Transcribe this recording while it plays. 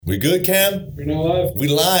We good, Cam? We're not live. We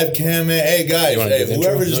live, Cam, man. Hey, guys,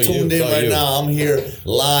 whoever just tuned in right now, I'm here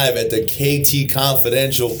live at the KT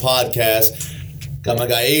Confidential podcast. Got my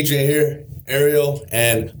guy Adrian here, Ariel,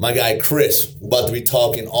 and my guy Chris. We're about to be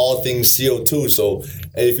talking all things CO2. So,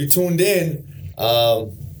 hey, if you tuned in,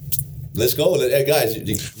 let's go. Hey, guys.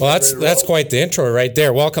 Well, that's quite the intro right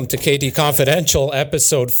there. Welcome to KT Confidential,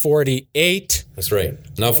 episode 48. That's right.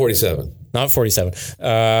 Not 47. Not 47.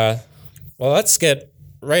 Well, let's get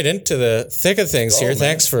right into the thick of things here. Man.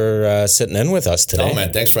 Thanks for sitting in with us today. Oh,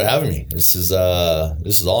 man. Thanks for having me. This is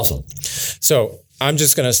awesome. So I'm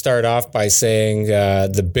just going to start off by saying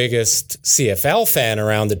the biggest CFL fan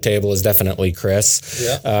around the table is definitely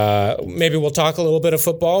Chris. Yeah. Maybe we'll talk a little bit of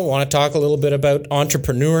football. We want to talk a little bit about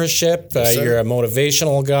entrepreneurship. You're a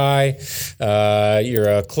motivational guy. You're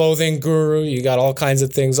a clothing guru. You got all kinds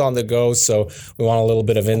of things on the go. So we want a little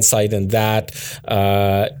bit of insight in that.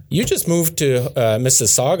 You just moved to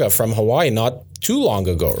Mississauga from Hawaii not too long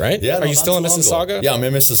ago, right? Yeah. Are you still in Mississauga? Yeah, I'm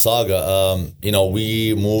in Mississauga.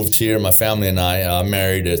 We moved here, my family and I,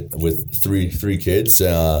 married with three kids.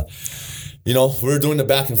 We were doing the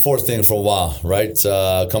back and forth thing for a while, right?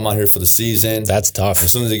 Come out here for the season. That's tough.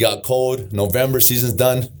 As soon as it got cold, November, season's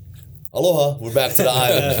done. Aloha, we're back to the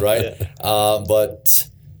islands, right? But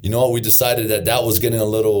we decided that was getting a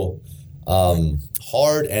little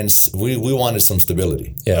hard, and we wanted some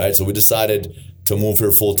stability, right? So we decided to move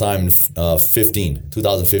here full time in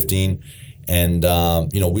 2015, and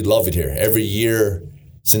we love it here. Every year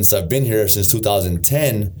since I've been here, since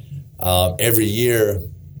 2010, every year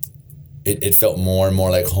it felt more and more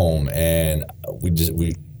like home, and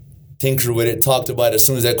we tinkered with it, talked about it. As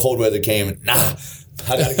soon as that cold weather came, I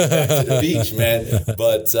gotta get back to the beach, man.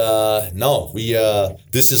 But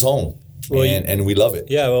this is home. Well, and we love it.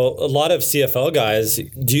 Yeah, well, a lot of CFL guys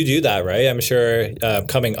do that, right? I'm sure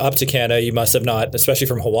coming up to Canada, you must have not, especially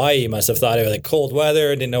from Hawaii, you must have thought it was like cold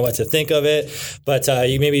weather, didn't know what to think of it. But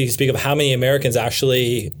you maybe speak of how many Americans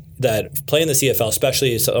actually that play in the CFL,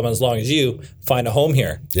 especially someone as long as you, find a home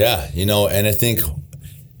here. Yeah, and I think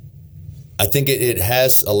it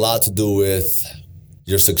has a lot to do with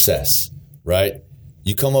your success, right?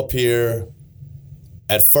 You come up here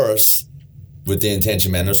at first with the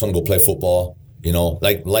intention, man, I just want to go play football.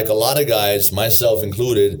 Like a lot of guys, myself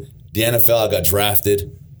included, the NFL, I got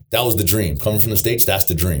drafted. That was the dream. Coming from the States, that's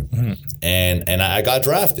the dream. Mm-hmm. And I got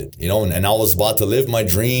drafted, and I was about to live my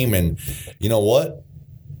dream. And you know what?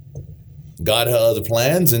 God had other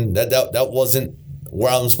plans, and that wasn't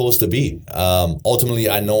where I was supposed to be. Ultimately,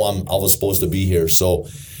 I know I was supposed to be here. So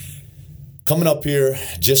coming up here,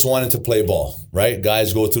 just wanted to play ball, right?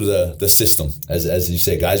 Guys go through the system, as you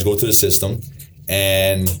say. Guys go through the system,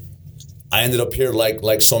 and I ended up here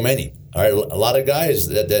like so many. All right, a lot of guys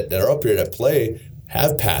that are up here that play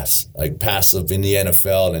have passive in the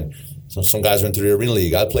NFL, and so some guys went to the Arena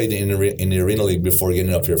League. I played in the Arena League before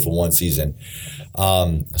getting up here for one season.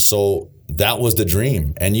 So that was the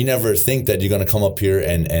dream, and you never think that you're going to come up here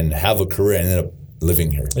and have a career and end up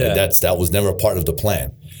living here. Yeah. That was never part of the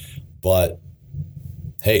plan. But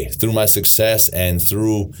hey, through my success and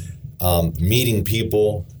through meeting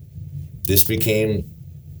people, this became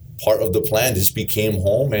part of the plan. This became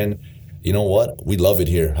home, and you know what? We love it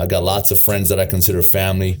here. I got lots of friends that I consider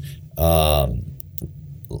family. A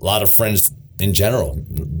lot of friends in general.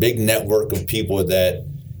 Big network of people that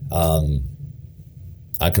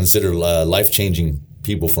I consider life-changing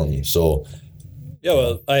people for me. So. Yeah,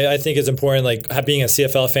 well, I think it's important, like being a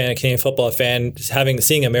CFL fan, a Canadian football fan,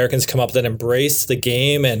 seeing Americans come up that embrace the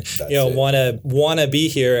game and want to be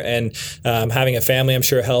here, and having a family, I'm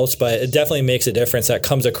sure helps, but it definitely makes a difference. That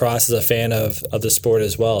comes across as a fan of the sport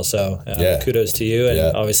as well. So kudos to you,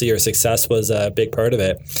 and obviously your success was a big part of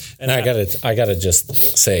it. And I gotta just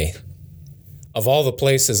say, of all the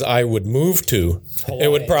places I would move to, Hawaii. It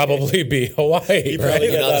would probably be Hawaii. You probably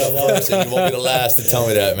get that the first, and you won't be the last to tell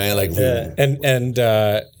me that, man.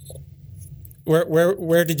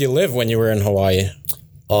 Where did you live when you were in Hawaii?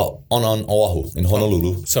 On Oahu, in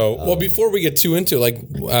Honolulu. So, before we get too into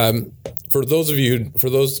for those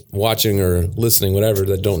watching or listening, whatever,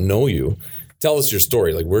 that don't know you, tell us your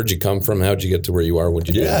story. Like, where'd you come from? How'd you get to where you are?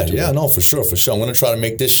 What'd you do? No, for sure. I'm going to try to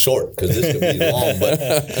make this short because this could be long. But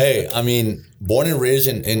hey, I mean, born and raised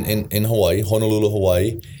in Hawaii, Honolulu,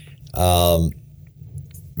 Hawaii.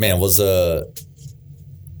 Was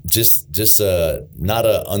just not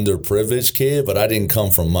a underprivileged kid, but I didn't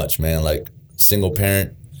come from much, man. Like single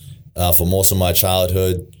parent for most of my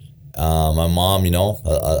childhood. My mom,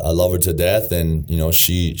 I love her to death, and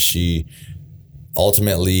she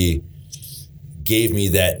ultimately gave me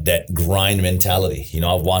that grind mentality. You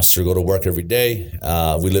know, I've watched her go to work every day.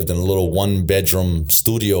 We lived in a little 1-bedroom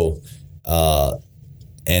studio, but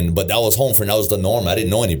that was home for me. That was the norm. I didn't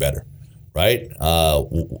know any better, right?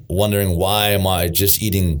 Wondering why am I just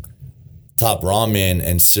eating top ramen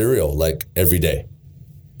and cereal like every day?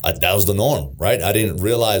 That was the norm, right? I didn't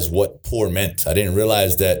realize what poor meant. I didn't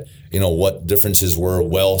realize that, you know, what differences were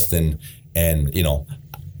wealth and you know,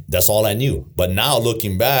 that's all I knew. But now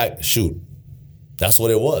looking back, shoot, that's what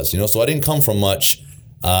it was, you know. So I didn't come from much.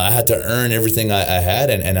 I had to earn everything I had,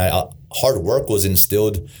 and hard work was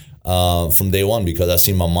instilled from day one because I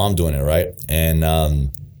seen my mom doing it, right?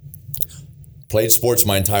 And played sports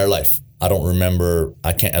my entire life. I don't remember.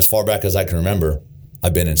 As far back as I can remember,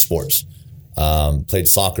 I've been in sports. Played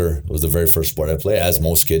soccer. Was the very first sport I played, as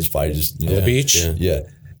most kids probably just the beach. Yeah.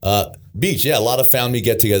 Beach. Yeah, a lot of family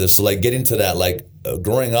get-togethers. So like getting to that, like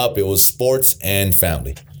growing up, it was sports and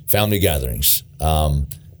family gatherings.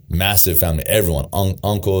 Massive family, everyone,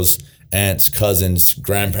 uncles, aunts, cousins,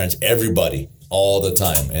 grandparents, everybody, all the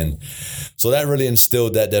time. And so that really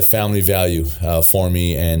instilled that family value for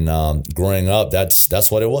me. And growing up,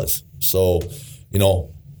 that's what it was. So, you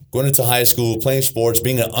know, going into high school, playing sports,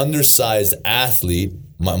 being an undersized athlete,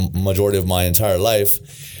 majority of my entire life,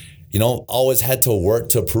 you know, always had to work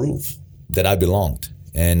to prove that I belonged.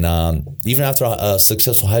 And even after a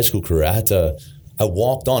successful high school career, I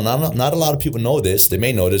walked on. Not a lot of people know this. They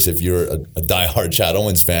may know this if you're a diehard Chad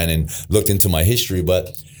Owens fan and looked into my history,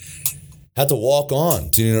 but had to walk on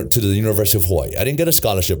to the University of Hawaii. I didn't get a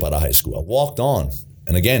scholarship out of high school. I walked on.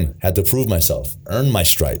 And again, had to prove myself, earn my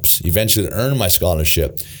stripes, eventually earn my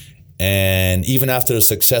scholarship. And even after a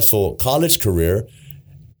successful college career,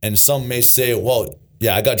 and some may say, well,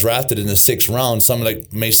 yeah, I got drafted in the 6th round. Some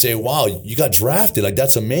may say, wow, you got drafted. Like,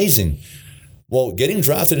 that's amazing. Well, getting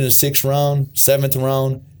drafted in the 6th round, 7th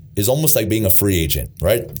round is almost like being a free agent,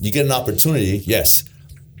 right? You get an opportunity, yes.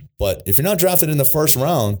 But if you're not drafted in the 1st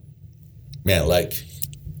round, man, like,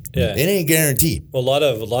 it ain't guaranteed. Well, a lot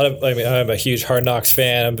of. I mean, I'm a huge Hard Knocks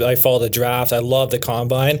fan. I follow the draft. I love the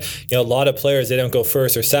combine. You know, a lot of players, they don't go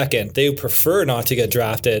 1st or 2nd. They prefer not to get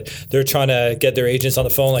drafted. They're trying to get their agents on the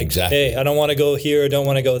phone, like, hey, I don't want to go here, don't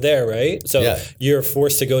want to go there, right? So you're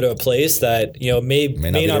forced to go to a place that, you know, may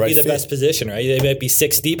not be the best position, right? They might be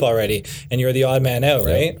 6 deep already, and you're the odd man out,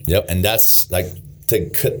 right? Yep. And that's like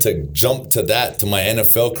to jump to my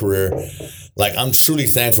NFL career. Like, I'm truly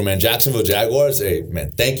thankful, man. Jacksonville Jaguars, hey,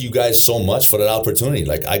 man, thank you guys so much for that opportunity.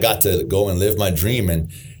 Like, I got to go and live my dream,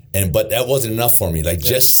 but that wasn't enough for me. Like,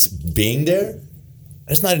 just being there,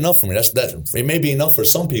 it's not enough for me. It may be enough for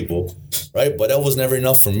some people, right? But that was never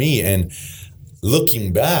enough for me. And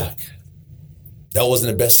looking back, that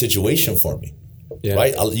wasn't the best situation for me,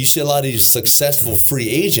 right? You see a lot of these successful free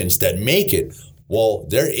agents that make it. Well,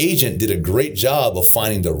 their agent did a great job of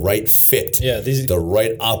finding the right fit, the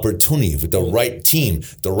right opportunity, the right team,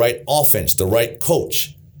 the right offense, the right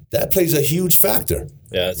coach. That plays a huge factor.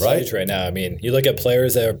 Yeah, it's huge right now. I mean, you look at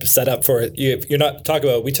players that are set up for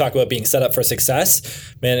we talk about being set up for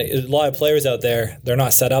success. Man, a lot of players out there, they're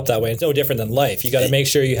not set up that way. It's no different than life. You got to make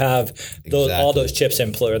sure you have all those chips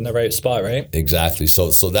in the right spot, right? Exactly. So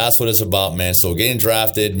that's what it's about, man. So getting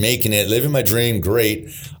drafted, making it, living my dream, great.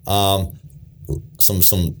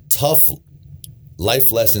 Some tough life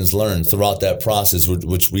lessons learned throughout that process,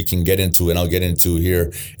 which we can get into, and I'll get into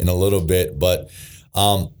here in a little bit. But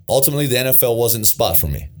ultimately, the NFL wasn't the spot for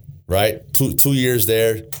me, right? 2 years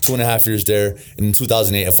there, 2.5 years there. And in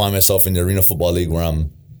 2008, I find myself in the Arena Football League where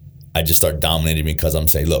I just start dominating because I'm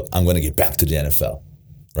saying, look, I'm going to get back to the NFL,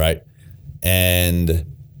 right? And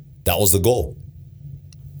that was the goal.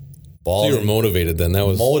 So you were motivated then. That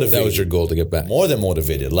was your goal to get back. More than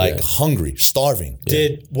motivated, hungry, starving.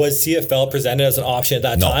 Was CFL presented as an option at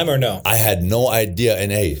that time or no? I had no idea.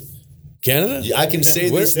 And hey, Canada? I can say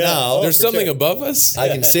this now. There's something above us? I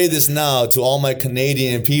can say this now to all my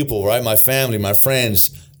Canadian people, right? My family, my friends,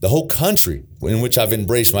 the whole country in which I've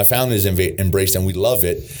embraced. My family has embraced, and we love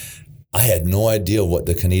it. I had no idea what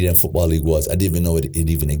the Canadian Football League was. I didn't even know it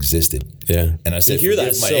even existed. Yeah. And I said, you hear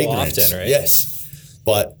that so ignorance. Often, right? Yes.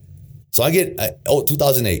 But... So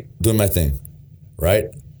 2008, doing my thing, right?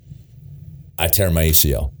 I tear my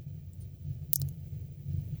ACL.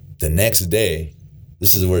 The next day,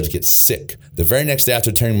 this is where it gets sick. The very next day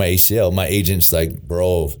after tearing my ACL, my agent's like,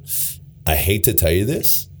 bro, I hate to tell you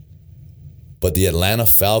this, but the Atlanta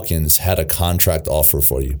Falcons had a contract offer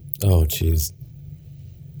for you. Oh, jeez.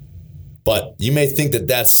 But you may think that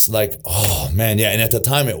that's like, oh, man, yeah. And at the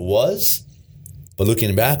time it was, but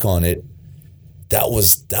looking back on it, that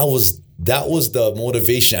was the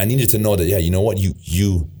motivation. I needed to know that, yeah, you know what,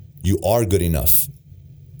 you are good enough.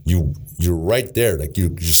 you're right there. Like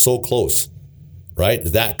you're so close, right?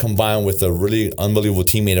 That combined with a really unbelievable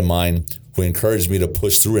teammate of mine who encouraged me to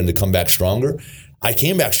push through and to come back stronger. I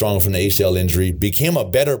came back stronger from the ACL injury, became a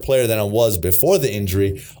better player than I was before the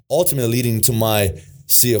injury, ultimately leading to my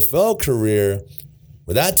CFL career,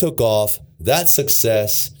 where that took off, that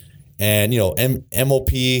success, and,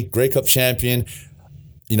 MOP, Grey Cup champion,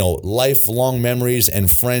 lifelong memories and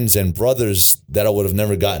friends and brothers that I would have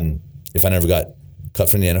never gotten if I never got cut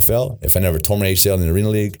from the NFL, if I never tore my ACL in the Arena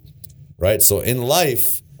League, right? So in life,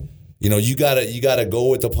 you gotta go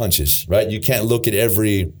with the punches, right? You can't look at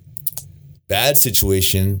every bad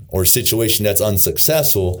situation or situation that's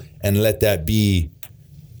unsuccessful and let that be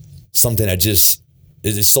something that just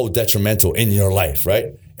is so detrimental in your life, right?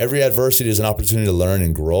 Every adversity is an opportunity to learn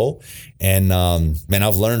and grow. And man,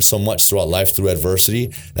 I've learned so much throughout life through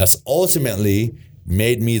adversity that's ultimately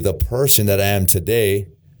made me the person that I am today,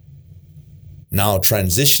 now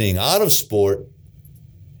transitioning out of sport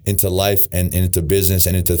into life and into business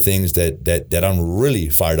and into things that I'm really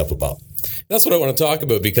fired up about. That's what I want to talk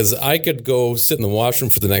about, because I could go sit in the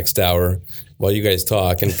washroom for the next hour while you guys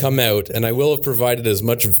talk and come out, and I will have provided as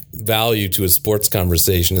much value to a sports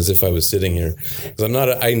conversation as if I was sitting here. Because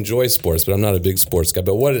I enjoy sports, but I'm not a big sports guy.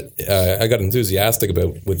 But what I got enthusiastic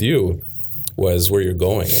about with you was where you're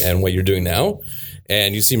going and what you're doing now,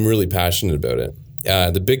 and you seem really passionate about it.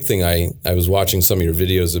 The big thing, I was watching some of your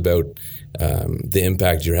videos about the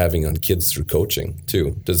impact you're having on kids through coaching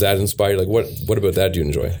too. Does that inspire? Like, what about that do you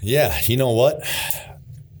enjoy? Yeah, you know what?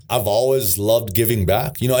 I've always loved giving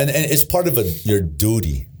back. And it's part of your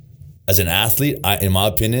duty as an athlete, in my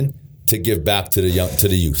opinion, to give back to the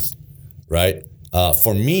youth, right?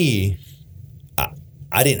 For me,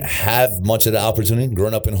 I didn't have much of the opportunity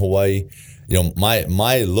growing up in Hawaii.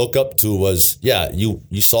 My look up to was,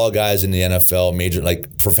 you saw guys in the NFL, major,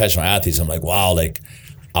 like professional athletes. I'm like, wow, like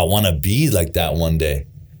I want to be like that one day,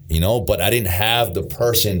 but I didn't have the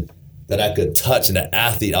person that I could touch and an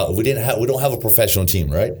athlete. We don't have a professional team,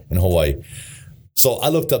 right, in Hawaii. So I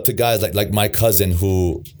looked up to guys like my cousin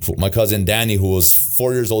Danny, who was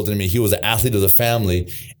 4 years older than me. He was an athlete of the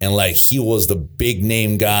family, and like he was the big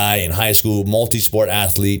name guy in high school, multi-sport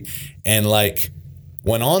athlete, and like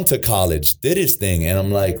went on to college, did his thing, and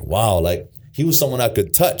I'm like, wow, like he was someone I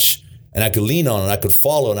could touch and I could lean on and I could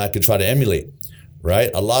follow and I could try to emulate,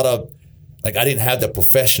 right? A lot of, like, I didn't have that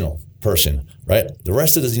professional person, right? The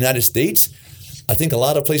rest of the United States, I think a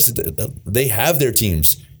lot of places, they have their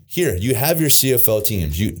teams. Here, you have your CFL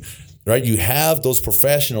teams, right? You have those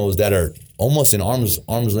professionals that are almost in arm's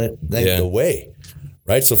length away,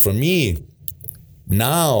 right? So for me,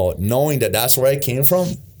 now knowing that that's where I came from,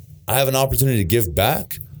 I have an opportunity to give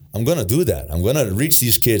back. I'm going to do that. I'm going to reach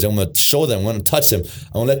these kids. I'm going to show them. I'm going to touch them.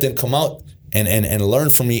 I'm going to let them come out and learn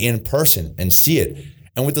from me in person and see it.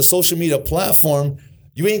 And with the social media platform,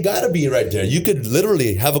 you ain't got to be right there. You could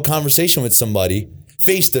literally have a conversation with somebody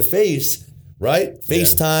face to face, right?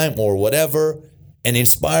 FaceTime or whatever, and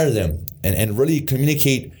inspire them and really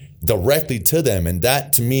communicate directly to them. And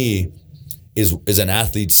that, to me, is an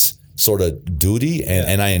athlete's sort of duty,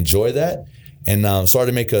 and I enjoy that. And sorry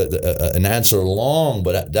to make an answer long,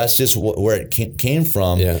 but that's just where it came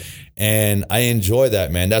from. Yeah. And I enjoy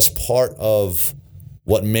that, man. That's part of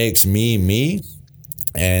what makes me.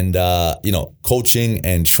 And coaching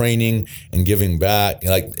and training and giving back,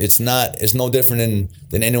 like it's no different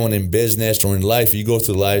than anyone in business or in life. You go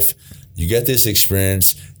through life, you get this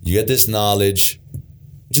experience, you get this knowledge.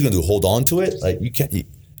 What you gonna do? Hold on to it? Like you can't.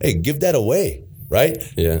 Hey, give that away. Right?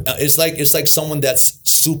 Yeah. It's like someone that's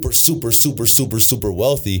super, super, super, super, super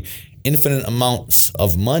wealthy, infinite amounts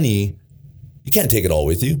of money. You can't take it all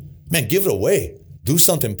with you. Man, give it away. Do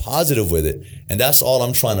something positive with it. And that's all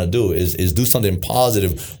I'm trying to do is do something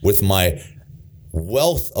positive with my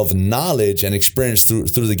wealth of knowledge and experience through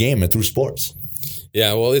the game and through sports.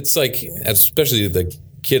 Yeah, well, it's like, especially the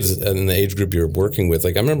kids in the age group you're working with.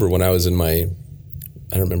 Like I remember when I was I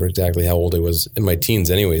don't remember exactly how old I was, in my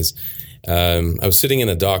teens anyways. I was sitting in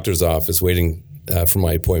a doctor's office waiting for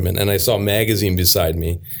my appointment, and I saw a magazine beside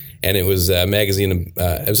me, and it was a magazine.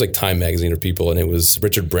 It was like Time magazine or People, and it was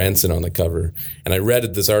Richard Branson on the cover. And I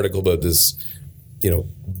read this article about this,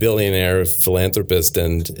 billionaire philanthropist,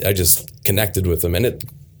 and I just connected with him, and it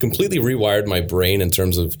completely rewired my brain in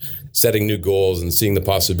terms of setting new goals and seeing the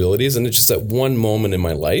possibilities. And it's just that one moment in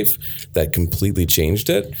my life that completely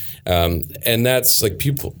changed it. And that's like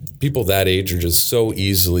people that age are just so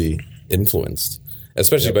easily influenced,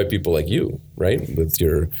 especially by people like you, right? With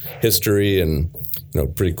your history and,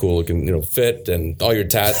 pretty cool looking, fit and all your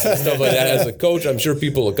tats and stuff like that. As a coach, I'm sure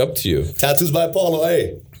people look up to you. Tattoos by Paulo,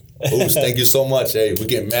 hey. Oops, thank you so much. Hey, we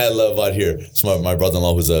get mad love out here. It's my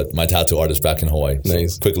brother-in-law who's my tattoo artist back in Hawaii.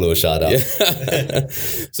 Nice. So quick little shout out. Yeah.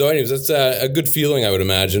 So anyways, that's a good feeling, I would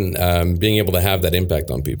imagine, being able to have that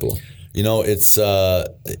impact on people. You know, it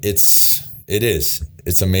is.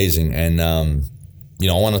 It's amazing. And, you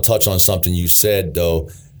know, I want to touch on something you said, though.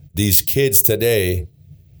 These kids today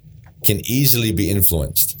can easily be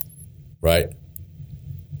influenced, right?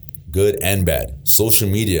 Good and bad. Social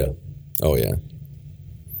media. Oh, yeah.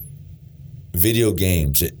 Video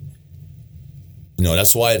games. You know,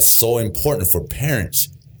 that's why it's so important for parents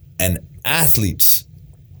and athletes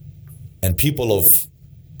and people of,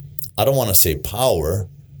 I don't want to say power,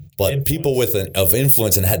 but people of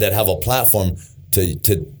influence and that have a platform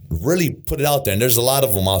to really put it out there. And there's a lot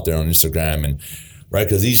of them out there on Instagram, and right,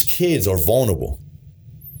 because these kids are vulnerable,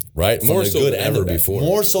 right? More so than ever before.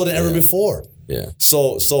 More so than ever before. Yeah.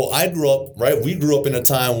 So I grew up, right? We grew up in a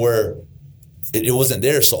time where it wasn't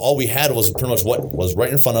there. So all we had was pretty much what was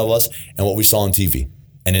right in front of us and what we saw on TV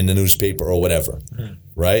and in the newspaper or whatever,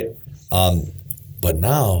 right? But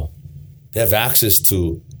now they have access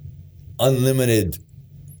to unlimited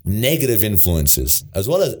negative influences as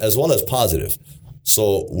well as positive.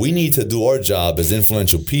 So we need to do our job as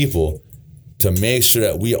influential people to make sure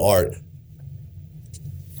that we are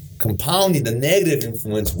compounding the negative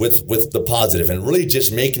influence with the positive and really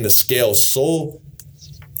just making the scale so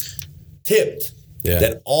tipped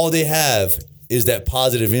that all they have is that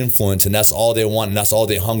positive influence, and that's all they want, and that's all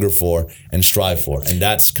they hunger for and strive for. And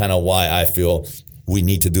that's kind of why I feel we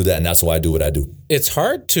need to do that, and that's why I do what I do. It's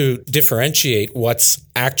hard to differentiate what's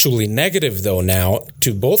actually negative, though, now,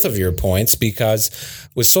 to both of your points, because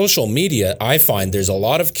with social media, I find there's a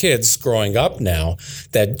lot of kids growing up now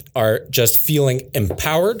that are just feeling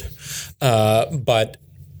empowered, but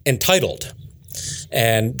entitled.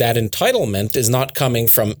 And that entitlement is not coming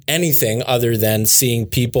from anything other than seeing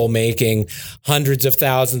people making hundreds of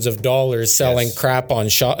thousands of dollars selling crap on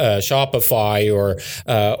Shopify, or,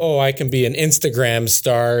 I can be an Instagram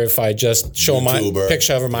star if I just show my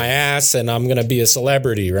picture of my ass and I'm going to be a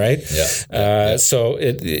celebrity, right? Yeah. So,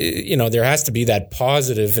 there has to be that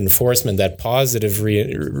positive enforcement, that positive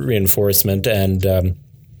reinforcement, and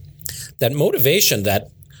that motivation that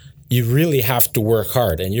you really have to work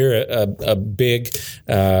hard, and you're a big,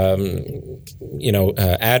 advocate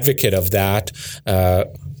of that.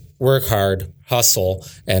 Work hard, hustle,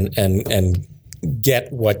 and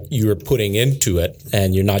get what you're putting into it,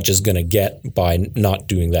 and you're not just going to get by not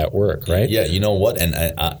doing that work, right? Yeah, you know what? And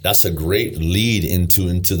that's a great lead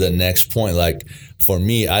into the next point. Like for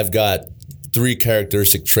me, I've got 3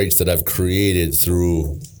 characteristic traits that I've created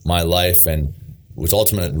through my life, and which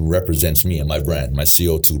ultimately represents me and my brand, my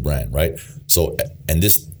CO2 brand, right? So, and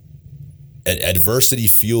this adversity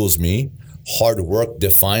fuels me, hard work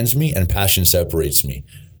defines me, and passion separates me.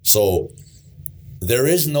 So there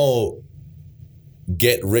is no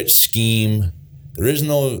get rich scheme. There is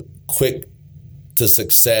no quick to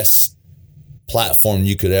success platform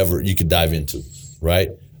you could dive into, right?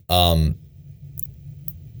 You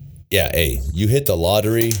hit the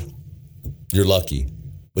lottery, you're lucky.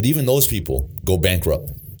 But even those people go bankrupt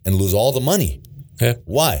and lose all the money. Yeah.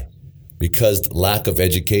 Why? Because lack of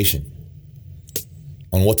education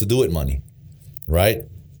on what to do with money, right?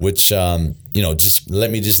 Which, just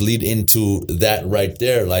let me just lead into that right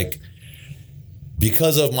there. Like,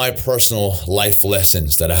 because of my personal life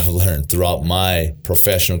lessons that I've learned throughout my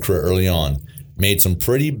professional career early on, made some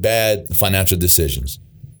pretty bad financial decisions.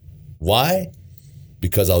 Why?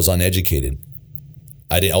 Because I was uneducated.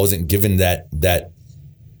 I wasn't given that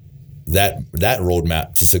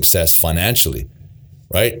roadmap to success financially,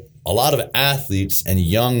 right? A lot of athletes and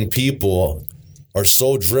young people are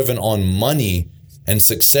so driven on money and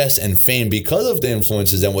success and fame because of the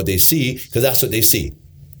influences and what they see, because that's what they see.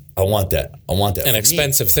 I want that. And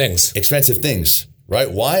expensive things. Expensive things,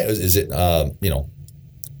 right? Why? Is it,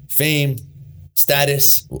 fame,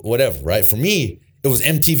 status, whatever, right? For me, it was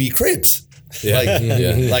MTV Cribs.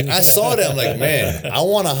 Like I saw that, I'm like, man, I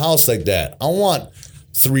want a house like that. I want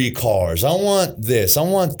 3 cars. I want this. I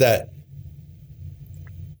want that.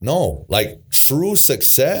 No, like true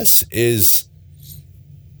success is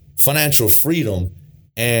financial freedom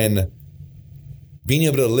and being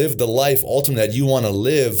able to live the life ultimately that you want to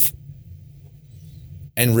live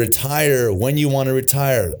and retire when you want to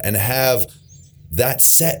retire and have that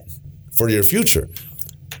set for your future.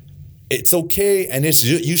 It's okay, and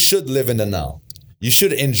you should live in the now. You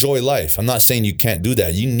should enjoy life. I'm not saying you can't do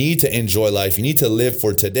that. You need to enjoy life. You need to live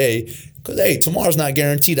for today because, hey, tomorrow's not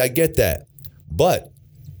guaranteed. I get that. But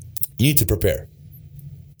you need to prepare.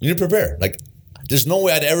 You need to prepare. Like, there's no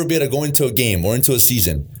way I'd ever be able to go into a game or into a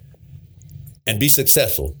season and be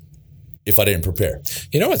successful if I didn't prepare.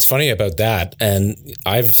 You know what's funny about that? And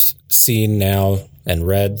I've seen now and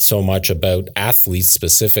read so much about athletes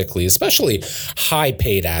specifically, especially high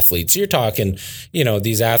paid athletes. You're talking,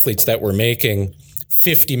 these athletes that were making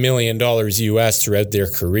 $50 million US throughout their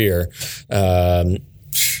career, and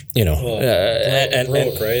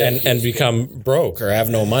become broke or have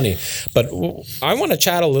no money. But I want to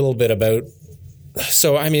chat a little bit about,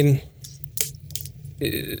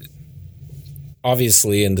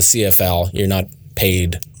 obviously in the CFL, you're not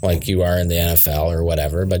paid like you are in the NFL or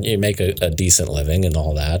whatever, but you make a decent living and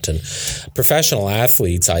all that. And professional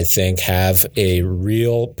athletes, I think, have a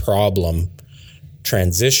real problem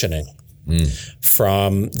transitioning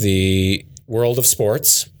from the world of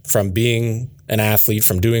sports, from being an athlete,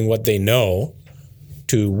 from doing what they know,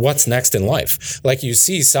 to what's next in life. Like you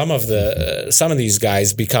see some of these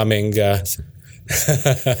guys becoming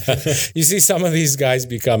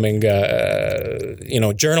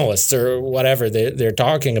journalists or whatever. They're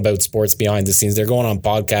talking about sports behind the scenes. They're going on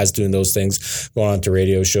podcasts, doing those things, going on to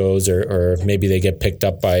radio shows, or maybe they get picked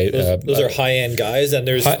up by those are high end guys, and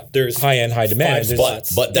there's high end, high demand.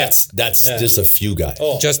 But that's just a few guys.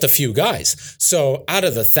 Just a few guys. So out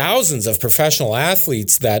of the thousands of professional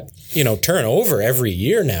athletes that turn over every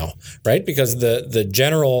year now, right? Because the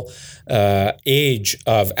general age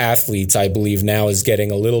of athletes, I believe now, is getting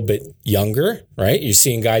a little bit younger, right? You're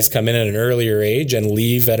seeing guys come in at an earlier age and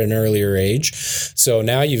leave at an earlier age. So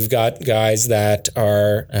now you've got guys that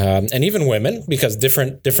are, and even women, because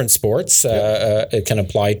different sports it can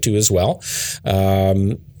apply to as well.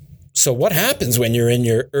 So what happens when you're in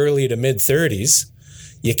your early to mid 30s?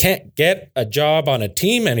 You can't get a job on a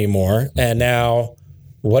team anymore, and now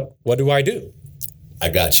what do I do? I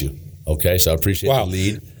got you. Okay, so I appreciate the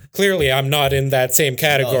lead. Clearly, I'm not in that same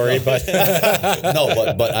category, but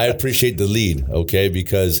but I appreciate the lead, okay?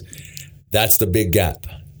 Because that's the big gap,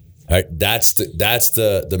 right? That's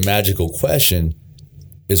the magical question,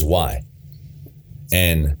 is why.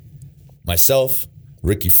 And myself,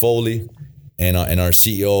 Ricky Foley, and our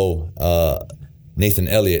CEO Nathan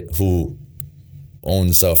Elliott, who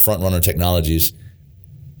owns Frontrunner Technologies.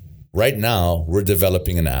 Right now, we're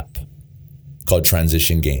developing an app called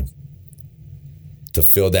Transition Game to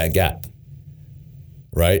fill that gap,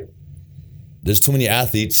 right? There's too many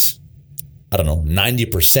athletes,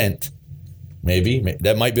 90%, maybe,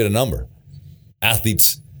 that might be the number.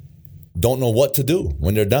 Athletes don't know what to do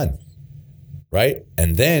when they're done, right?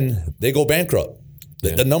 And then they go bankrupt.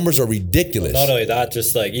 The numbers are ridiculous. Not only that,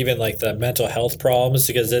 just even the mental health problems,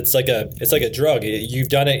 because it's like a drug. You've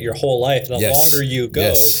done it your whole life. And the longer you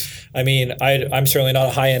go, I mean, I'm certainly not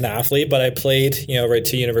a high-end athlete, but I played, right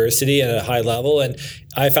to university at a high level. And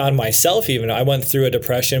I found myself I went through a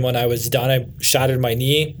depression when I was done. I shattered my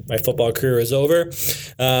knee. My football career was over.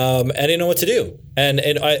 And I didn't know what to do. And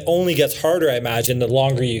it only gets harder, I imagine, the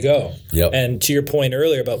longer you go. Yep. And to your point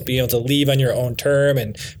earlier about being able to leave on your own term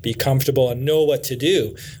and be comfortable and know what to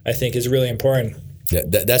do, I think is really important. Yeah,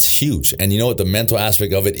 that's huge. And you know what? The mental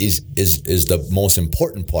aspect of it is the most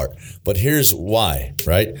important part. But here's why,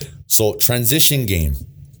 right? So Transition Game.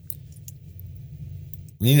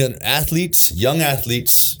 We need athletes, young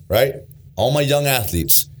athletes, right? All my young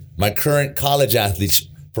athletes, my current college athletes,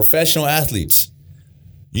 professional athletes.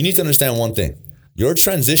 You need to understand one thing. Your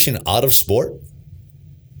transition out of sport,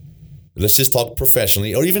 let's just talk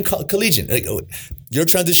professionally or even collegiate. Your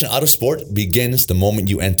transition out of sport begins the moment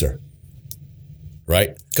you enter.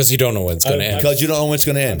 Right? Because you don't know when it's going to end. Because you don't know when it's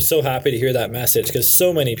going to end. I'm so happy to hear that message, because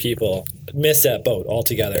so many people miss that boat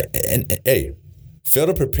altogether. And hey, fail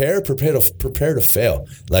to prepare to fail.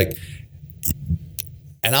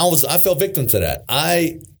 And I fell victim to that.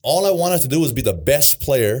 All I wanted to do was be the best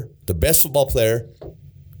player, the best football player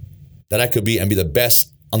that I could be, and be the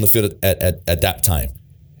best on the field at that time.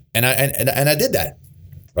 And I did that.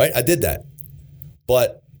 Right? I did that.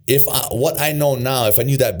 But what I know now, if I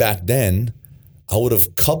knew that back then, I would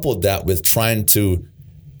have coupled that with trying to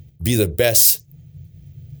be the best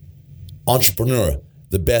entrepreneur,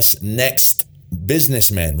 the best next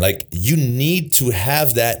businessman. You need to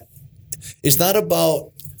have that. It's not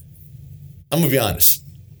about, I'm going to be honest.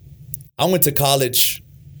 I went to college.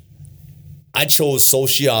 I chose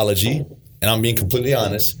sociology, and I'm being completely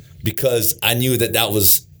honest, because I knew that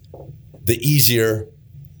was the easier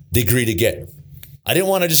degree to get. I didn't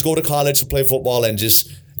want to just go to college to play football and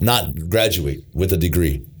just not graduate with a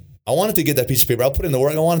degree. I wanted to get that piece of paper. I put in the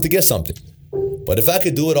work. I wanted to get something. But if I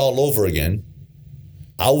could do it all over again,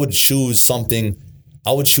 I would choose something.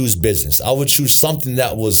 I would choose business. I would choose something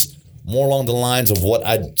that was more along the lines of what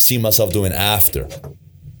I'd see myself doing after,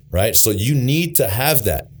 right? So you need to have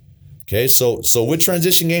that. Okay, so with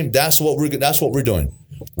Transition Game, that's what we're doing.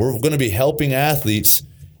 We're going to be helping athletes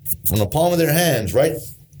from the palm of their hands, right?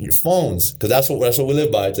 Your phones, because that's what we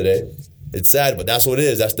live by today. It's sad, but that's what it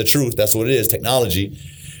is. That's the truth. That's what it is. Technology.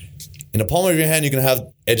 In the palm of your hand, you can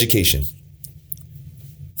have education,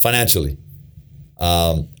 financially,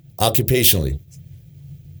 occupationally.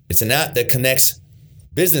 It's an app that connects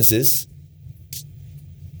businesses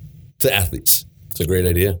to athletes. It's a great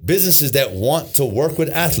idea. Businesses that want to work with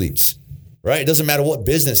athletes, right? It doesn't matter what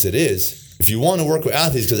business it is. If you want to work with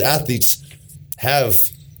athletes, because athletes have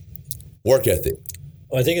work ethic.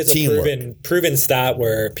 Well, I think it's Teamwork. a proven stat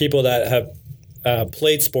where people that have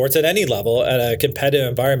played sports at any level at a competitive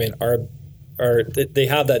environment they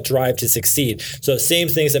have that drive to succeed. So same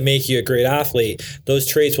things that make you a great athlete, those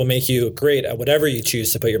traits will make you great at whatever you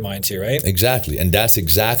choose to put your mind to, right? Exactly. And that's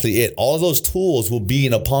exactly it. All those tools will be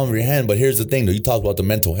in the palm of your hand. But here's the thing, though. You talk about the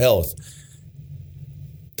mental health.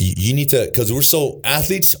 You need to, because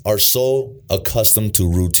athletes are so accustomed to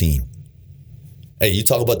routine. Hey, you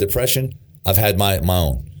talk about depression. I've had my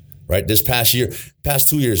own, right? This past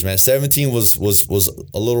 2 years, man. 17 was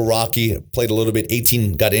a little rocky. Played a little bit.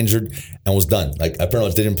 18 got injured and was done. Like, I pretty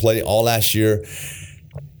much didn't play all last year.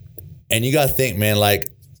 And you got to think, man, like,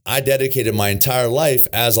 I dedicated my entire life,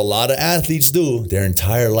 as a lot of athletes do, their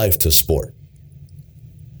entire life to sport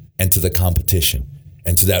and to the competition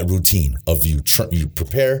and to that routine of you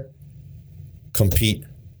prepare, compete,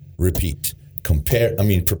 repeat. Prepare,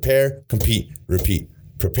 compete, repeat.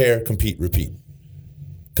 Prepare, compete, repeat.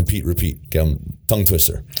 Compete, repeat. Okay, tongue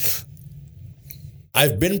twister.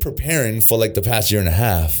 I've been preparing for like the past year and a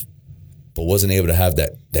half, but wasn't able to have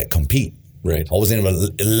that compete. Right. I wasn't able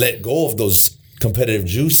to let go of those competitive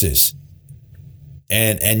juices.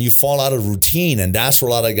 And you fall out of routine, and that's where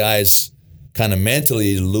a lot of guys kind of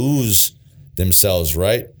mentally lose themselves,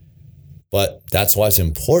 right? But that's why it's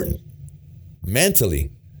important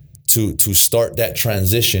mentally to start that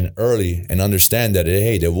transition early and understand that,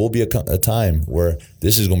 hey, there will be a time where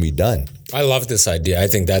this is going to be done. I love this idea. I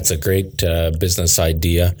think that's a great business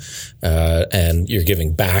idea, and you're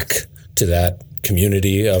giving back to that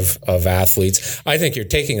community of athletes. I think you're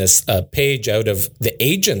taking a page out of the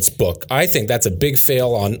agent's book. I think that's a big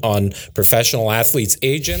fail on professional athletes.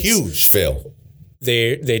 Agents, Huge fail.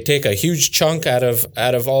 They take a huge chunk out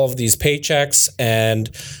of all of these paychecks, and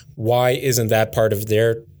why isn't that part of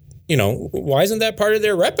their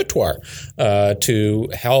repertoire to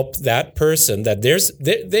help that person? That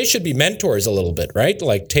they should be mentors a little bit, right?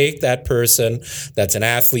 Like, take that person that's an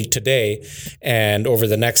athlete today, and over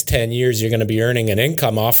the next 10 years, you're going to be earning an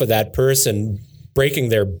income off of that person breaking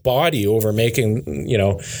their body over making,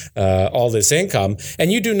 all this income.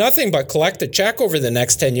 And you do nothing but collect a check over the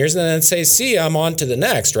next 10 years and then say, see, I'm on to the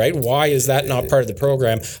next, right? Why is that not part of the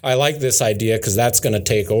program? I like this idea because that's going to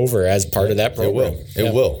take over as part of that program.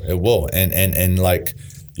 It will. And like,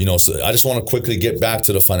 so I just want to quickly get back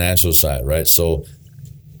to the financial side, right? So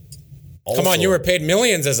also, come on, you were paid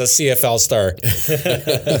millions as a CFL star.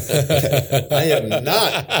 I am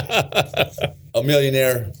not a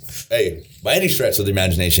millionaire, by any stretch of the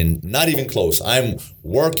imagination. Not even close. I'm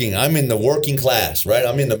working. I'm in the working class, right?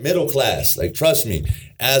 I'm in the middle class. Like, trust me,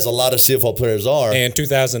 as a lot of CFL players are. Hey, in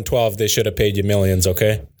 2012, they should have paid you millions,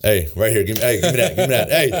 okay? Hey, right here. Give me that.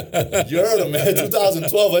 Hey, you heard him, man.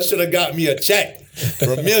 2012, I should have got me a check for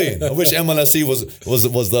 $1 million. I wish MLSE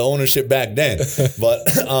was the ownership back then. But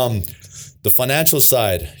the financial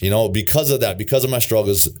side, because of that, because of my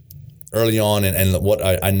struggles early on, and what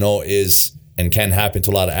I know is and can happen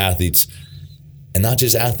to a lot of athletes, and not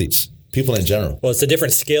just athletes, people in general. Well, it's a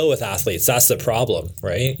different scale with athletes. That's the problem,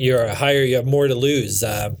 right? You have more to lose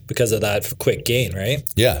because of that quick gain, right?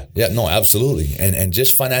 Yeah, no, absolutely. And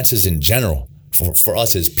just finances in general for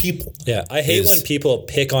us as people. Yeah, I hate when people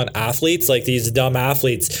pick on athletes, like these dumb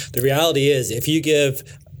athletes. The reality is, if you give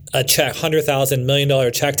a check, $100,000, $1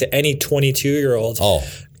 million check to any 22-year-old,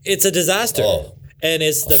 it's a disaster. And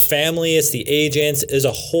it's the family, it's the agents, there's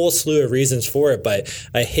a whole slew of reasons for it. But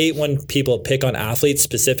I hate when people pick on athletes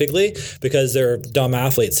specifically because they're dumb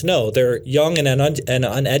athletes. No, they're young and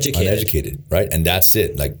uneducated. Uneducated, right? And that's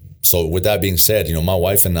it. Like, so with that being said, my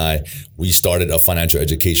wife and I, we started a financial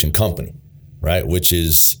education company, right? Which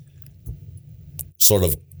is sort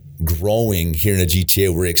of growing here in the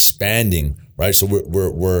GTA. We're expanding, right? So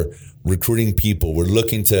we're recruiting people. We're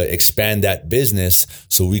looking to expand that business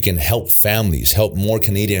so we can help families, help more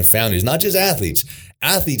Canadian families, not just athletes.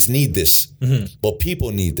 Athletes need this, but people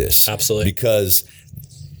need this. Absolutely. Because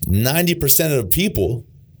 90% of the people,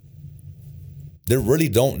 they really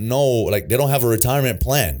don't know, like, they don't have a retirement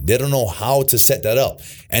plan. They don't know how to set that up.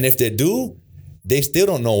 And if they do, they still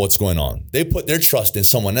don't know what's going on. They put their trust in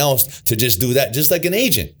someone else to just do that, just like an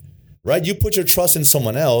agent. right? You put your trust in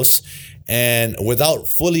someone else, and without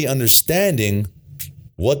fully understanding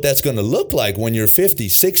what that's going to look like when you're 50,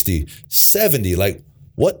 60, 70, like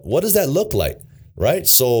what does that look like, right?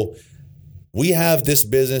 So we have this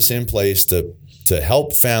business in place to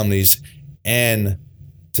help families and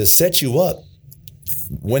to set you up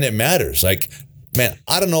when it matters. Like, man,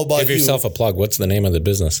 I don't know about you. Give yourself a plug. What's the name of the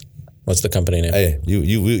business? What's the company name? Hey,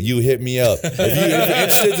 you hit me up. If you're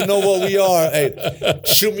interested to know what we are, hey,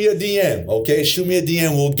 shoot me a DM, okay? Shoot me a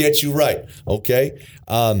DM. We'll get you right, okay?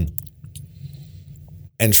 And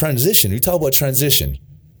transition. We talk about transition.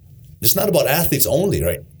 It's not about athletes only,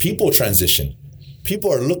 right? People transition.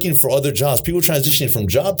 People are looking for other jobs. People transitioning from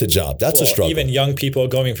job to job. That's a struggle. Even young people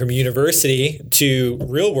going from university to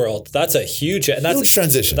real world. That's a huge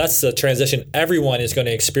transition. That's the transition everyone is going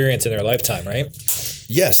to experience in their lifetime, right?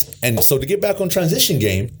 Yes. And so to get back on transition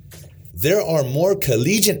game, there are more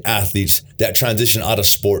collegiate athletes that transition out of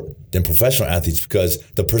sport than professional athletes, because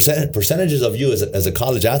the percentages of you as a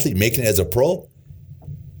college athlete making it as a pro,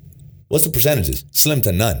 what's the percentages? Slim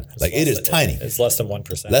to none. Like, it is tiny. It's less than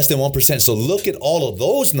 1%. Less than 1%. So look at all of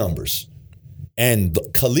those numbers. And the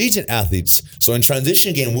collegiate athletes, so in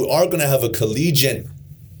transition game, we are going to have a collegiate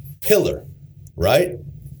pillar, right?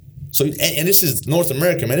 So, and this is North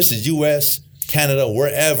America, man. This is US, Canada,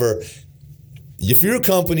 wherever. If you're a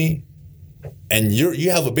company and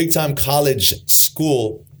you have a big time college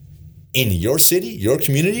school in your city, your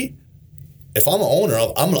community, if I'm an owner,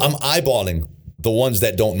 I'm eyeballing the ones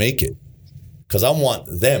that don't make it, because I want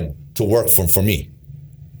them to work for me,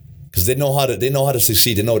 because they know how to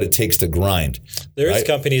succeed. They know what it takes to grind. There's right?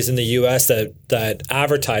 companies in the U.S. that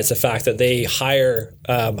advertise the fact that they hire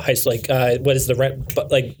what is the rent,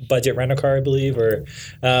 like budget rental car, I believe, or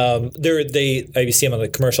you see them on the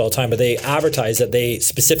commercial all the time, but they advertise that they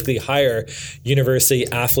specifically hire university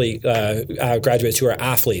athlete graduates who are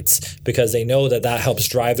athletes, because they know that helps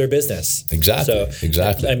drive their business. Exactly. So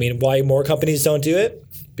exactly. I mean, why more companies don't do it?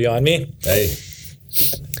 Beyond me. Hey.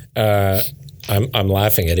 I'm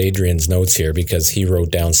laughing at Adrian's notes here because he wrote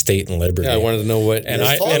down State and Liberty. Yeah, I wanted to know what. And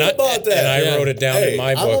I wrote it down in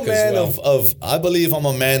my book as well. I believe I'm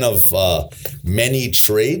a man of many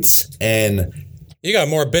trades, and you got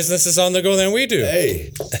more businesses on the go than we do.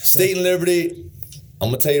 Hey, State and Liberty. I'm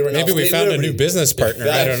gonna tell you right now. Maybe we found a new business partner.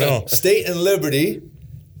 I don't know. State and Liberty.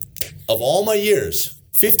 Of all my years,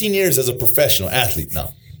 15 years as a professional athlete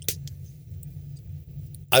now,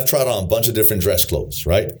 I've tried on a bunch of different dress clothes,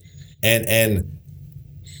 right? And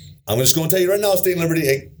I'm just going to tell you right now, State and Liberty,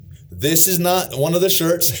 hey, this is not one of the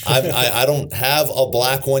shirts. I don't have a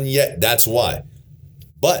black one yet. That's why.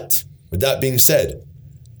 But with that being said,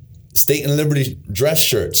 State and Liberty dress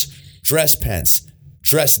shirts, dress pants,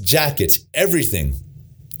 dress jackets, everything,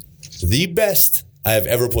 the best I have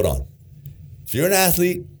ever put on. If you're an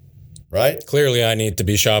athlete, right? Clearly, I need to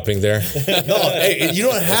be shopping there. No, hey, you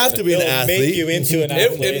don't have to be an athlete. Make you into an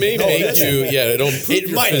athlete. It may make you, it'll improve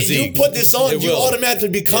your physique. You put this on, you automatically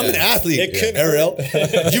become an athlete, Ariel.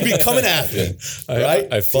 You become an athlete,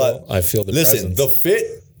 right? I feel the listen, presence. the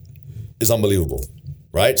fit is unbelievable,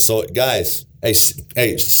 right? So, guys, hey,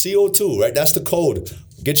 CO2, right? That's the code.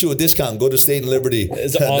 Get you a discount. Go to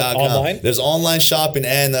stateandliberty.com. Online? There's online shopping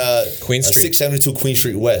and Queen Street. 672 Queen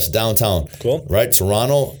Street West, downtown. Cool. Right?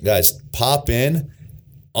 Toronto. Guys, pop in.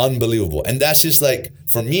 Unbelievable. And that's just like,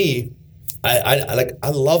 for me,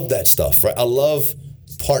 I love that stuff, right? I love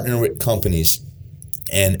partnering with companies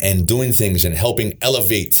and doing things and helping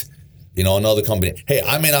elevate, another company. Hey,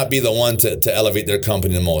 I may not be the one to elevate their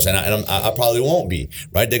company the most, and I probably won't be,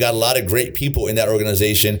 right? They got a lot of great people in that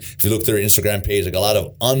organization. If you look through their Instagram page, like a lot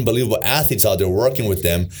of unbelievable athletes out there working with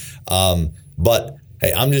them. But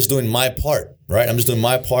hey, I'm just doing my part, right? I'm just doing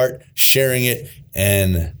my part, sharing it.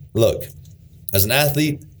 And look, as an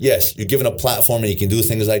athlete, yes, you're given a platform and you can do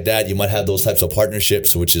things like that. You might have those types of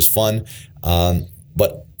partnerships, which is fun.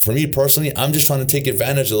 But for me personally, I'm just trying to take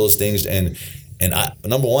advantage of those things. And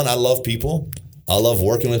number one, I love people. I love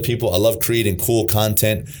working with people. I love creating cool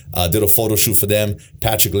content. Did a photo shoot for them.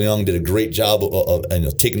 Patrick Leung did a great job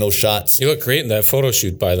of taking those shots. You look great in that photo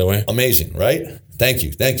shoot, by the way. Amazing, right? Thank you.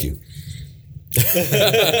 That's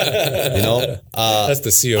the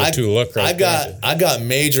CO2 look right there. I got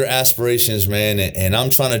major aspirations, man, and I'm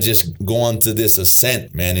trying to just go on to this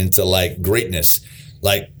ascent, man, into like greatness.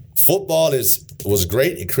 Like football was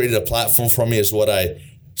great. It created a platform for me. It's what I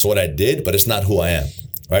did, but it's not who I am,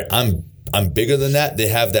 right? I'm bigger than that. They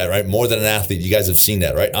have that, right? More than an athlete. You guys have seen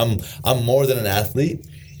that, right? I'm more than an athlete,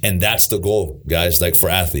 and that's the goal, guys, like for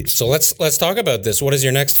athletes. So let's talk about this. What does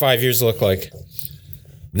your next 5 years look like?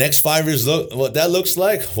 Next 5 years what that looks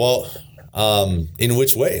like? Well, In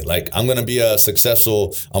which way? Like, I'm going to be I'm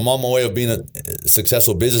on my way of being a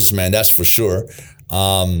successful businessman, that's for sure.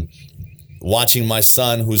 Watching my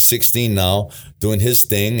son, who's 16 now, doing his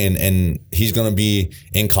thing, and he's going to be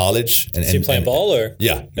in college. And, Is he playing ball or?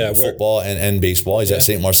 Yeah, football and baseball. He's at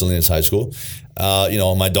St. Marcellinus High School.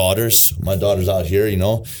 My daughters out here,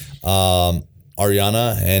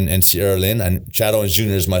 Ariana and Sierra Lynn, and Chado is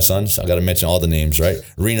Junior is my son, so I got to mention all the names, right?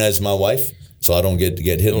 Rena is my wife, so I don't get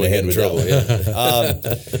hit in the head with trouble.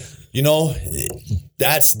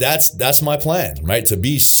 That's my plan, right? To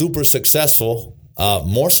be super successful,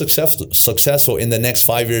 more successful in the next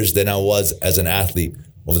 5 years than I was as an athlete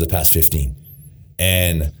over the past 15,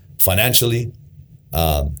 and financially,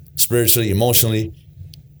 spiritually, emotionally,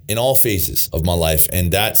 in all phases of my life,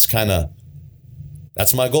 and that's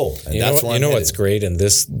my goal. And that's where I'm headed. What's great in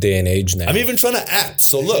this day and age now? I'm even trying to act.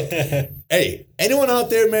 So look, hey, anyone out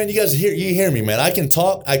there, man, you guys hear me, man. I can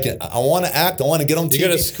talk. I want to act. I want to get on TV. You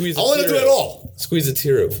got to squeeze. I want to do it all. Squeeze a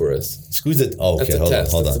tear out for us. Squeeze it. Oh, okay.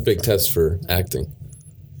 That's Hold on. That's a big test for acting.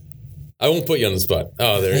 I won't put you on the spot.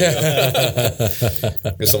 Oh, there you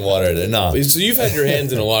go. Get some water there. No. So you've had your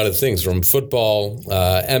hands in a lot of things, from football,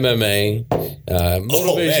 MMA,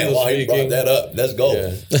 motivational speaking. You brought that up. Let's go.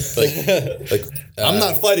 Yeah. I'm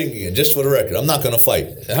not fighting again, just for the record. I'm not going to fight.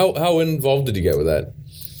 How involved did you get with that?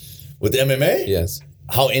 With MMA? Yes.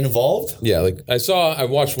 How involved? Yeah, I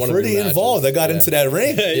watched one of your matches. Pretty involved. I got into that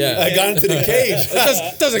ring. Yeah. I got into the cage.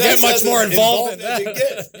 It doesn't get much more involved than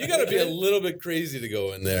that. You got to be a little bit crazy to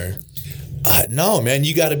go in there. No, man,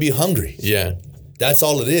 you got to be hungry. Yeah. That's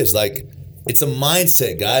all it is. Like, it's a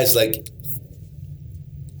mindset, guys. Like,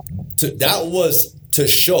 that was to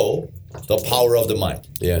show the power of the mind.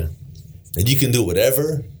 Yeah. And you can do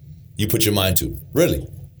whatever you put your mind to. Really.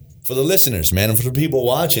 For the listeners, man, and for the people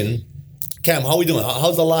watching, Cam, how we doing?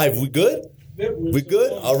 How's the live? We good? Yeah, we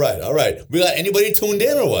good? All right. We got anybody tuned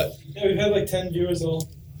in or what? Yeah, we've had 10 viewers all.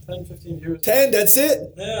 10, 15 viewers. 10, that's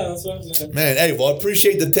it? Yeah, that's what I'm saying. Man, hey, well, I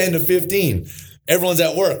appreciate the 10 to 15. Everyone's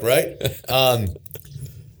at work, right?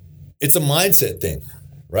 It's a mindset thing,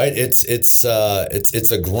 right? It's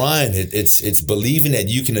a grind. It's believing that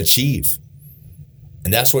you can achieve.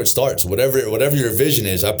 And that's where it starts. Whatever your vision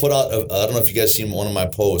is. I put out, I don't know if you guys seen one of my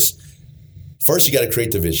posts. First, you got to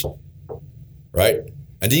create the vision, right?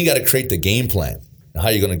 And then you got to create the game plan, how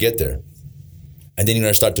you're going to get there. And then you're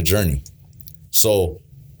going to start the journey. So,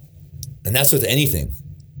 and that's with anything.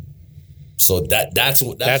 So that's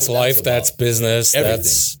life, that's business.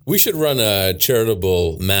 Everything. We should run a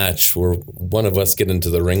charitable match where one of us get into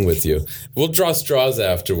the ring with you. We'll draw straws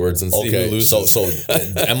afterwards and see who loses. So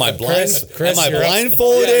am I blind? Chris, am I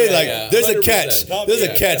blindfolded? Yeah, there's a catch. There's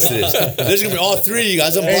a catch to this. There's gonna be all three of you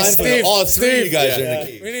guys. I'm blindfolded. All three of you guys are in the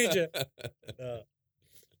cage. We need you.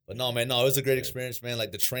 But no, man, it was a great experience, man.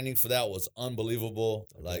 Like, the training for that was unbelievable.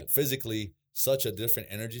 Like, physically, such a different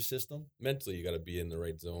energy system. Mentally, you got to be in the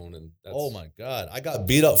right zone, and oh my God, I got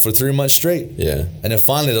beat up for 3 months straight. Yeah, and then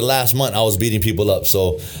finally the last month I was beating people up,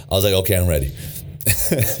 so I was like, okay, I'm ready.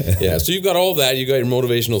 Yeah, so you've got all of that. You got your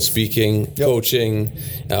motivational speaking, coaching.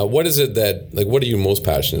 What is it that, what are you most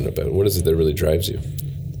passionate about? What is it that really drives you?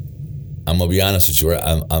 I'm gonna be honest with you.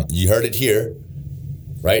 You heard it here,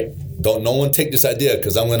 right? Don't no one take this idea,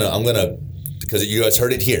 because I'm gonna. Because you guys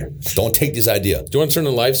heard it here. Don't take this idea. Do you want to turn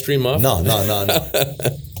the live stream off? No.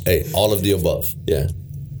 Hey, all of the above. Yeah.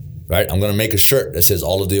 Right? I'm going to make a shirt that says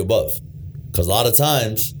all of the above. Because a lot of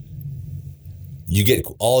times, you get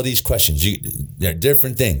all these questions. They're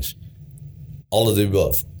different things. All of the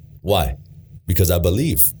above. Why? Because I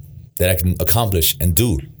believe that I can accomplish and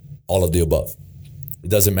do all of the above. It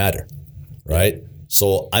doesn't matter. Right?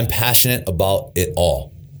 So I'm passionate about it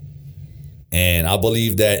all. And I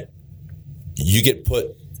believe that you get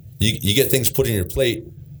things put in your plate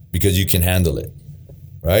because you can handle it,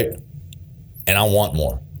 right? And I want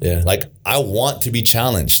more. Yeah. Like, I want to be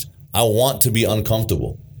challenged. I want to be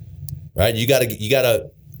uncomfortable, right? You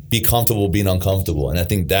gotta be comfortable being uncomfortable. And I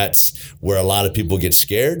think that's where a lot of people get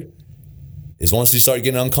scared, is once you start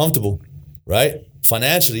getting uncomfortable, right?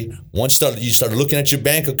 Financially, once you start looking at your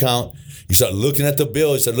bank account, you start looking at the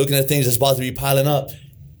bills, you start looking at things that's about to be piling up,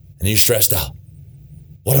 and you're stressed out.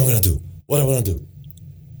 What am I gonna do? What am I going to do?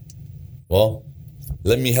 Well,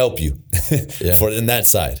 let me help you for in that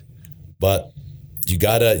side. But you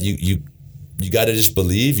gotta just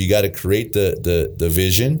believe. You gotta create the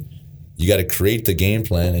vision. You gotta create the game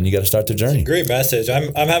plan, and you gotta start the journey. Great message.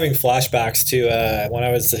 I'm having flashbacks to when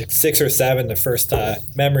I was 6 or 7. The first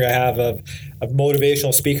memory I have of a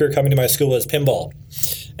motivational speaker coming to my school was pinball.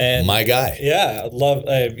 And my guy. Yeah, love.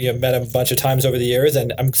 Met him a bunch of times over the years,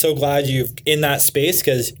 and I'm so glad you're in that space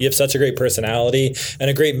because you have such a great personality and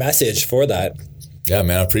a great message for that. Yeah,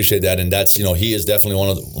 man, I appreciate that, and that's he is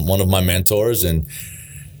definitely one of my mentors, and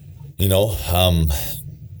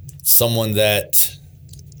someone that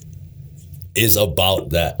is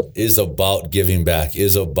about giving back,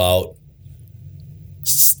 is about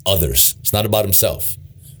others. It's not about himself,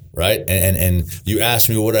 right? And you asked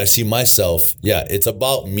me where do I see myself? Yeah, it's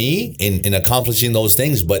about me in accomplishing those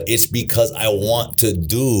things, but it's because I want to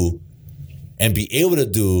do and be able to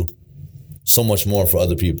do so much more for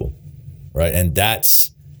other people, right? And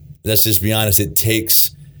let's just be honest, it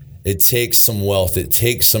takes some wealth, it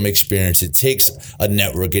takes some experience, it takes a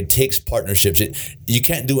network, it takes partnerships. You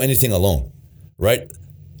can't do anything alone, right?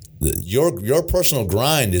 Your personal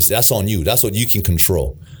grind that's on you. That's what you can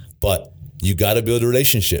control. But you got to build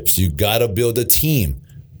relationships. You got to build a team,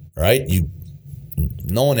 right?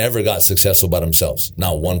 No one ever got successful by themselves.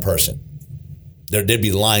 Not one person. They'd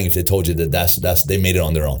be lying if they told you that they made it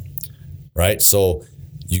on their own, right? So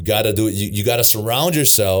you got to do it. You got to surround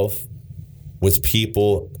yourself with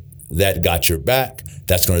people that got your back.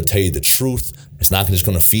 That's going to tell you the truth. It's not just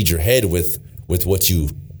going to feed your head with what you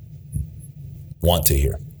want to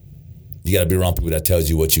hear. You got to be around people that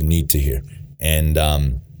tells you what you need to hear.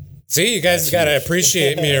 And see, you guys got to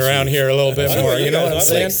appreciate me around here a little bit more. You know what I'm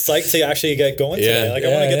saying? Psyched to actually get going today. I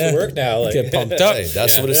want to get to work now. Get pumped up. Hey,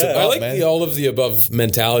 that's what it's about, I like man. the all of the above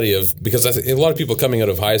mentality because I think a lot of people coming out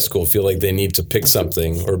of high school feel like they need to pick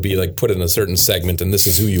something or be like put in a certain segment, and this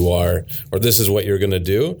is who you are, or this is what you're going to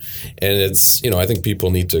do. And it's I think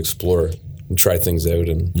people need to explore and try things out.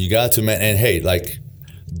 And you got to, man. And hey,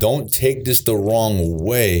 don't take this the wrong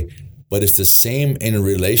way, but it's the same in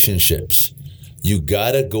relationships. You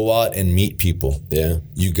got to go out and meet people. Yeah.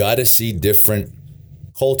 You got to see different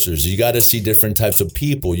cultures. You got to see different types of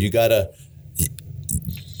people. You got to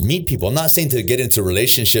meet people. I'm not saying to get into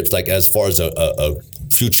relationships as far as a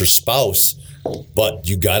future spouse, but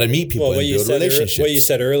you got to meet people and build relationships. What you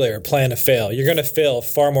said earlier, plan to fail. You're going to fail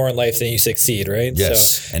far more in life than you succeed, right?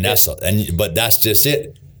 Yes, so, but that's just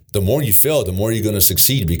it. The more you fail, the more you're going to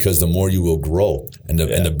succeed because the more you will grow and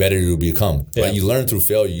the better you will become. Yeah. Right? You learn through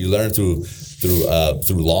failure. You learn through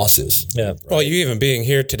losses. Yeah. Right? Well, you even being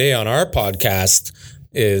here today on our podcast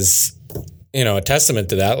is, a testament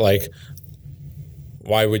to that.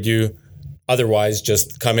 Why would you otherwise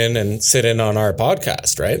just come in and sit in on our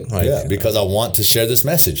podcast, right? Because I want to share this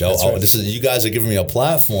message. You guys are giving me a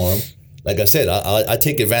platform. Like I said, I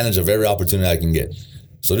take advantage of every opportunity I can get.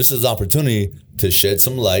 So this is an opportunity to shed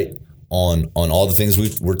some light on all the things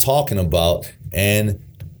we're talking about and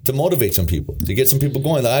to motivate some people, to get some people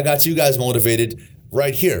going. I got you guys motivated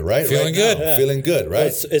right here, right? Feeling good. Yeah. Feeling good,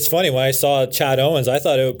 right? Well, it's funny. When I saw Chad Owens, I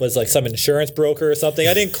thought it was some insurance broker or something.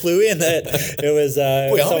 I didn't clue in that it was...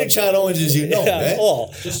 Wait, how many Chad Owenses man?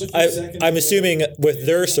 Well, Just a few seconds I'm ago, assuming with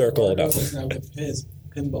their circle. No. Argos is now with his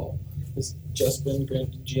pinball. Has just been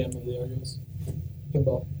granted GM of the Argos.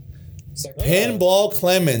 Pinball. Pinball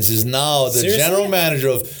Clemens is now the Seriously? general manager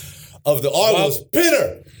of the Argos.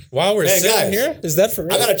 Pinner. While we're sitting guys, here, is that for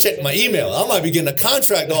real? I gotta check my email. I might be getting a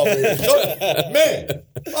contract offer here. Man,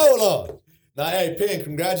 hold on. Now, hey, Pin,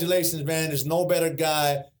 congratulations, man. There's no better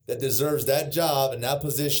guy that deserves that job and that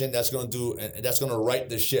position that's gonna right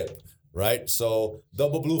the ship, right? So,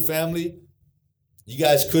 Double Blue family, you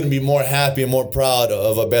guys couldn't be more happy and more proud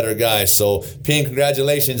of a better guy. So, Pin,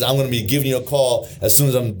 congratulations. I'm gonna be giving you a call as soon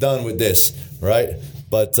as I'm done with this, right?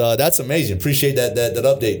 But that's amazing. Appreciate that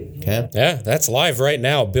update, Cam. Yeah, that's live right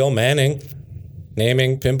now. Bill Manning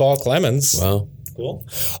naming Pinball Clemens. wow. Cool.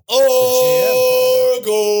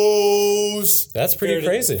 Argos. That's pretty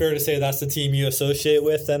crazy. Fair to say that's the team you associate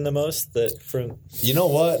with then the most? You know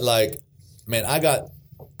what? Man, I got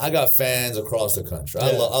fans across the country. Yeah.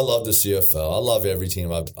 I love the CFL. I love every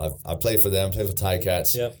team. I play for them. Play for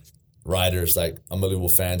Ticats. Yep. Riders, unbelievable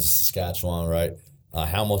fans. Saskatchewan, right?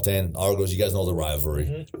 Hamilton, Argos. You guys know the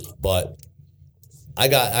rivalry, but I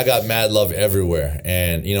got mad love everywhere.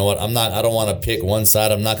 And you know what? I don't want to pick one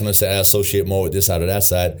side. I'm not going to say I associate more with this side or that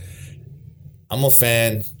side. I'm a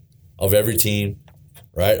fan of every team,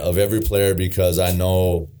 right? Of every player because I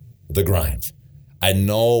know the grind. I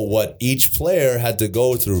know what each player had to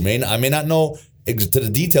go through. I may not know to the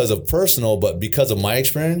details of personal, but because of my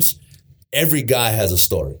experience, every guy has a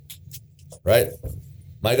story, right?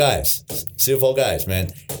 My guys, CFO guys,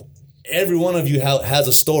 man, every one of you has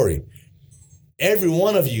a story. Every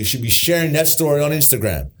one of you should be sharing that story on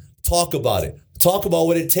Instagram. Talk about it. Talk about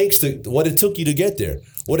what it took you to get there,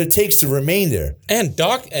 what it takes to remain there. And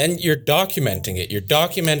you're documenting it. You're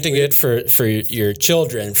documenting it for your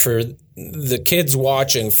children, for the kids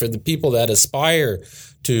watching, for the people that aspire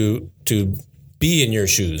to be in your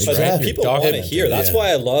shoes. But Right? people want to hear. That's why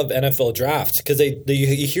I love NFL drafts, because you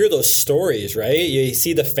hear those stories, right? You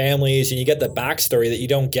see the families and you get the backstory that you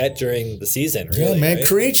don't get during the season. Really, yeah, man. right?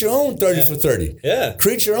 Create your own 30 for 30. Yeah.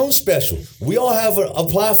 Create your own special. We all have a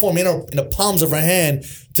platform in the palms of our hand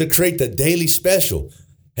to create the daily special.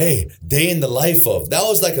 Hey, day in the life of. That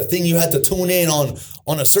was like a thing you had to tune in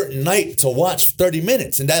on a certain night to watch 30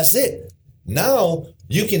 minutes, and that's it. Now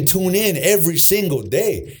you can tune in every single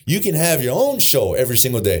day. You can have your own show every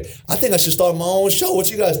single day. I think I should start my own show. What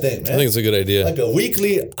you guys think, man? I think it's a good idea. Like a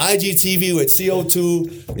weekly IGTV with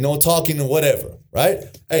CO2, talking and whatever, right?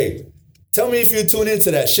 Hey, tell me if you tune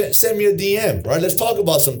into that. Send me a DM, right? Let's talk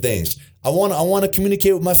about some things. I want to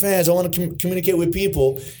communicate with my fans. I want to communicate with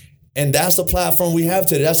people. And that's the platform we have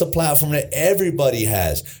today. That's a platform that everybody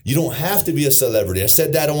has. You don't have to be a celebrity. I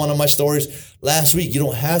said that in one of my stories last week. You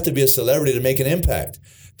don't have to be a celebrity to make an impact.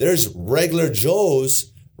 There's regular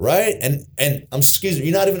Joes, right? And excuse me,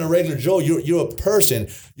 you're not even a regular Joe. You're a person.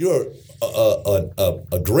 You're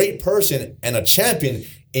a great person and a champion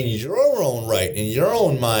in your own right, in your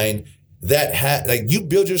own mind. That you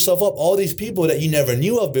build yourself up. All these people that you never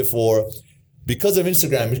knew of before, because of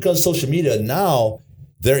Instagram, because of social media. Now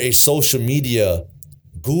they're a social media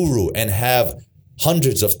guru and have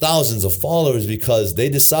hundreds of thousands of followers because they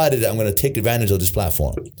decided that I'm going to take advantage of this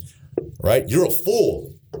platform, right? You're a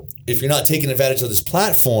fool if you're not taking advantage of this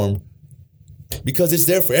platform because it's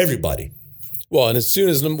there for everybody. Well, and as soon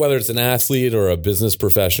as, whether it's an athlete or a business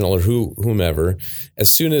professional or whomever,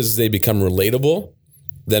 as soon as they become relatable,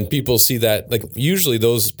 then people see that, like, usually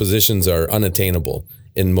those positions are unattainable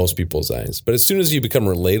in most people's eyes. But as soon as you become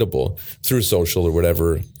relatable through social or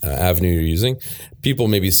whatever avenue you're using, people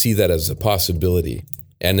maybe see that as a possibility,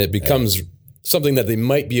 and it becomes something that they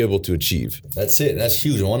might be able to achieve. That's it. That's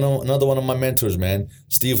huge. Another one of my mentors, man,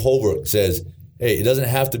 Steve Holbrook, says, hey, you don't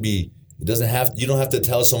have to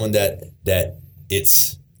tell someone that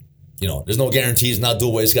it's, there's no guarantees, not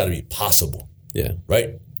doable. It's got to be possible. Yeah.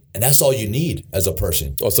 Right? And that's all you need as a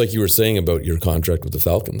person. Well, it's like you were saying about your contract with the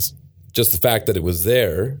Falcons. Just the fact that it was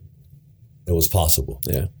there. It was possible.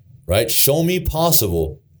 Yeah. Right? Show me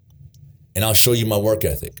possible, and I'll show you my work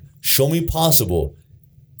ethic. Show me possible,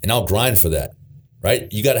 and I'll grind for that.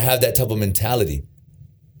 Right? You got to have that type of mentality.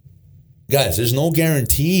 Guys, there's no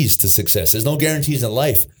guarantees to success. There's no guarantees in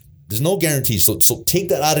life. There's no guarantees. So take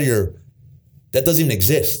that out of that doesn't even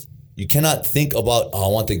exist. You cannot think about, I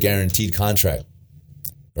want the guaranteed contract.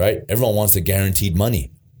 Right? Everyone wants the guaranteed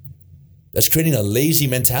money. That's creating a lazy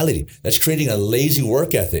mentality. That's creating a lazy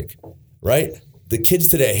work ethic, right? The kids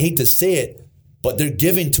today, I hate to say it, but they're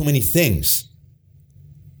given too many things,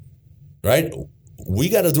 right? We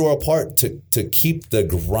got to do our part to keep the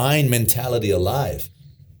grind mentality alive.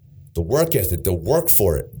 The work ethic, the work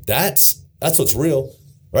for it. That's what's real,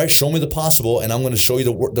 right? Show me the possible, and I'm going to show you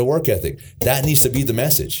the work ethic. That needs to be the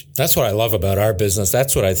message. That's what I love about our business.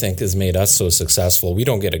 That's what I think has made us so successful. We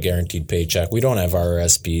don't get a guaranteed paycheck. We don't have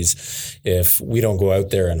RSPs. If we don't go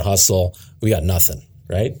out there and hustle, we got nothing,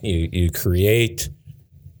 right? You create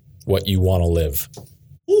what you want to live.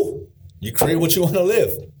 Ooh, you create what you want to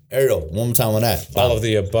live. Ariel, one more time on that. All of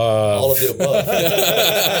the above. All of the above.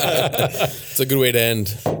 It's a good way to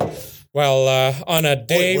end. Well, on a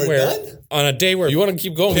day where You want to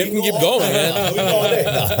keep going? You can keep going, man. We go all day.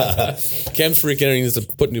 Nah. Cam's freaking out. He needs to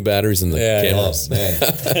put new batteries in the cameras. Oh, man.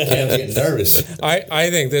 Cam's getting nervous. I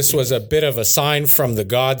think this was a bit of a sign from the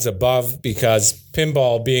gods above, because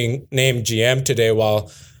Pinball being named GM today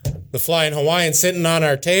while the Flying Hawaiian sitting on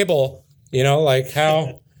our table, like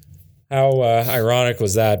how ironic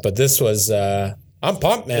was that? But this was, I'm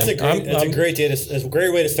pumped, man. It's a great day. It's a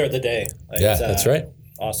great way to start the day. Yeah, that's right.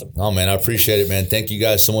 Awesome. Oh, man, I appreciate it, man. Thank you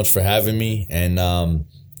guys so much for having me. And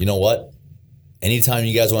you know what? Anytime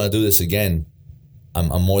you guys want to do this again,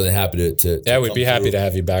 I'm more than happy to yeah, we'd be happy to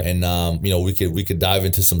have you back. And we could dive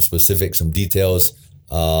into some specifics, some details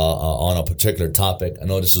on a particular topic. I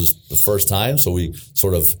know this was the first time, so we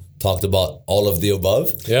sort of talked about all of the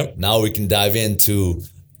above. Yep. Now we can dive into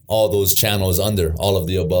all those channels under all of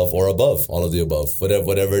the above or above all of the above,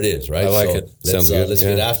 whatever it is, right? I like it. Sounds good. Let's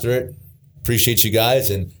get after it. Appreciate you guys.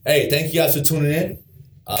 And hey, thank you guys for tuning in.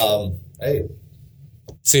 Hey.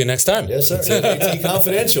 See you next time. Yes, sir. AT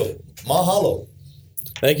Confidential. Mahalo.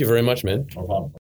 Thank you very much, man. No problem.